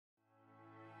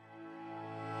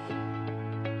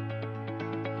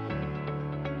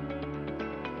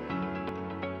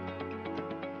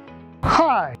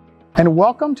Hi, and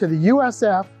welcome to the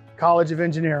USF College of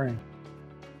Engineering.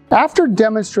 After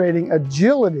demonstrating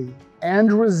agility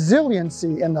and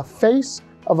resiliency in the face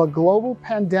of a global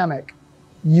pandemic,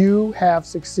 you have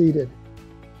succeeded.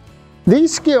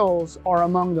 These skills are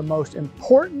among the most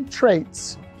important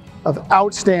traits of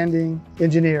outstanding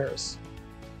engineers.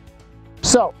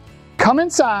 So, come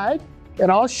inside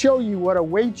and I'll show you what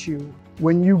awaits you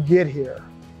when you get here.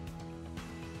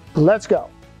 Let's go.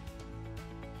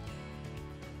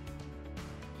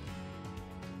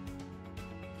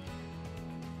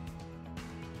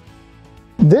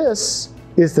 This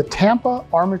is the Tampa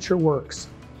Armature Works,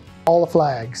 Hall of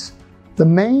Flags, the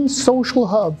main social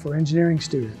hub for engineering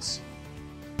students.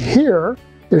 Here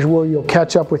is where you'll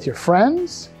catch up with your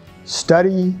friends,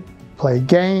 study, play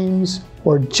games,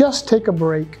 or just take a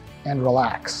break and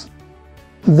relax.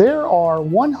 There are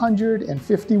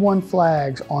 151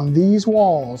 flags on these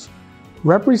walls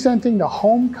representing the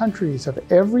home countries of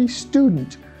every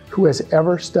student who has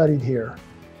ever studied here.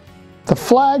 The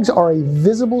flags are a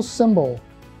visible symbol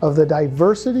of the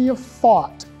diversity of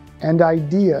thought and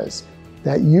ideas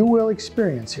that you will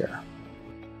experience here.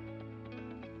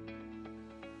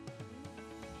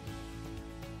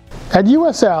 At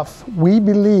USF, we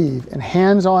believe in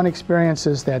hands-on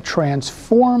experiences that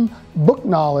transform book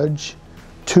knowledge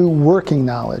to working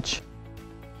knowledge.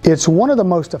 It's one of the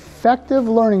most effective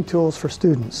learning tools for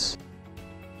students.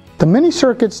 The mini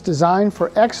circuits designed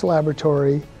for X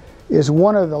Laboratory is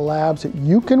one of the labs that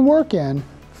you can work in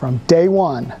from day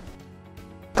one.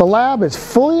 The lab is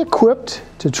fully equipped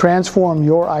to transform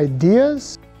your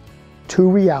ideas to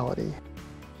reality.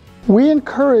 We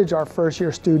encourage our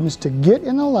first-year students to get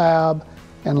in the lab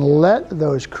and let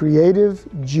those creative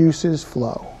juices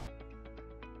flow.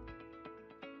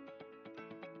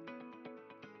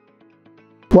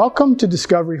 Welcome to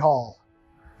Discovery Hall.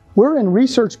 We're in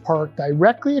Research Park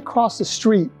directly across the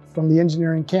street from the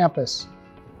engineering campus.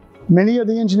 Many of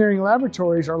the engineering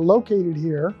laboratories are located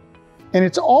here, and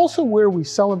it's also where we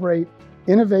celebrate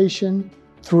innovation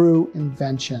through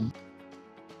invention.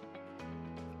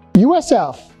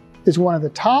 USF is one of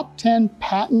the top 10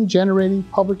 patent-generating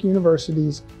public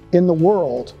universities in the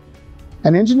world,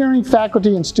 and engineering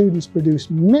faculty and students produce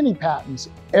many patents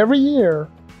every year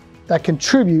that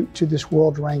contribute to this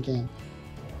world ranking.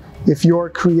 If you're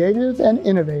creative and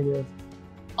innovative,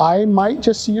 I might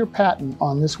just see your patent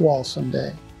on this wall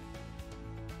someday.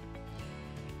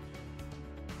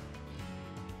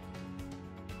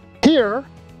 Here,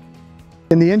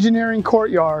 in the engineering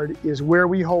courtyard, is where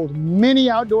we hold many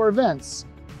outdoor events,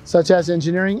 such as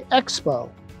Engineering Expo.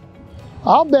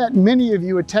 I'll bet many of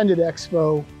you attended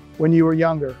Expo when you were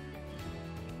younger.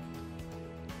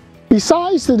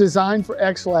 Besides the Design for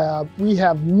X Lab, we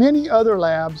have many other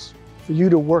labs for you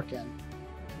to work in.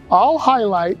 I'll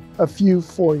highlight a few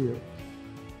for you.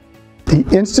 The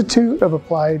Institute of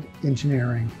Applied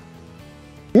Engineering.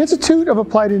 The Institute of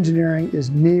Applied Engineering is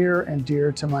near and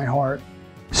dear to my heart.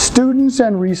 Students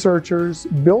and researchers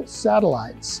built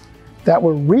satellites that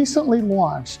were recently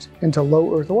launched into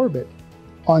low Earth orbit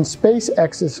on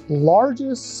SpaceX's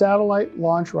largest satellite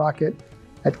launch rocket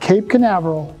at Cape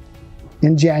Canaveral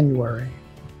in January.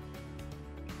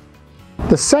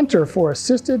 The Center for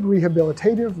Assisted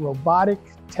Rehabilitative Robotic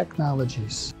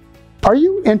Technologies. Are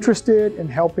you interested in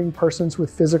helping persons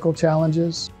with physical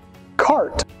challenges?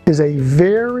 CART is a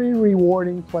very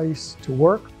rewarding place to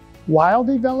work while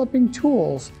developing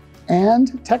tools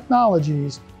and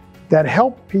technologies that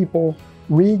help people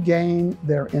regain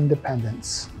their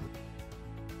independence.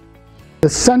 The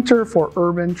Center for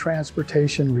Urban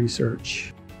Transportation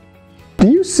Research. Do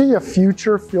you see a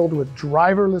future filled with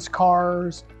driverless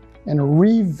cars and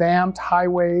revamped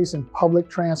highways and public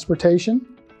transportation?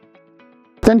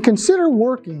 Then consider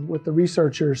working with the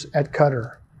researchers at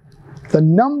Qatar, the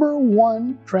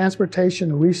 #1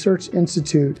 transportation research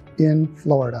institute in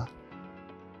Florida.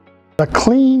 The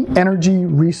Clean Energy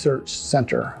Research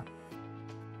Center.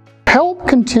 Help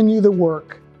continue the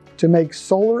work to make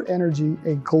solar energy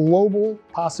a global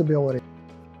possibility.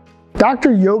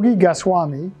 Dr. Yogi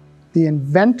Goswami, the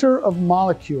inventor of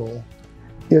Molecule,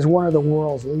 is one of the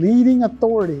world's leading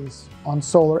authorities on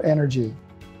solar energy.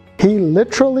 He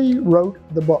literally wrote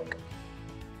the book.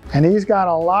 And he's got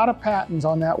a lot of patents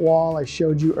on that wall I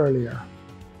showed you earlier.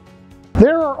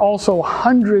 There are also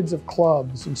hundreds of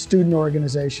clubs and student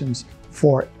organizations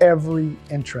for every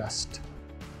interest.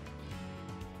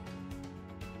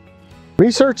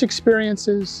 Research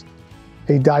experiences,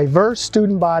 a diverse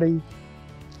student body,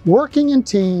 working in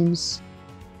teams,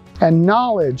 and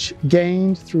knowledge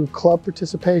gained through club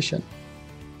participation.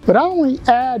 But not only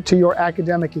add to your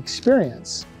academic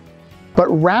experience, but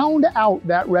round out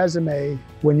that resume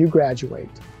when you graduate.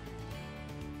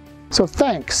 So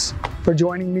thanks for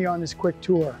joining me on this quick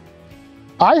tour.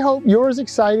 I hope you're as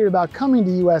excited about coming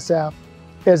to USF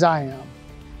as I am.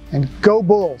 And go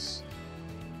Bulls!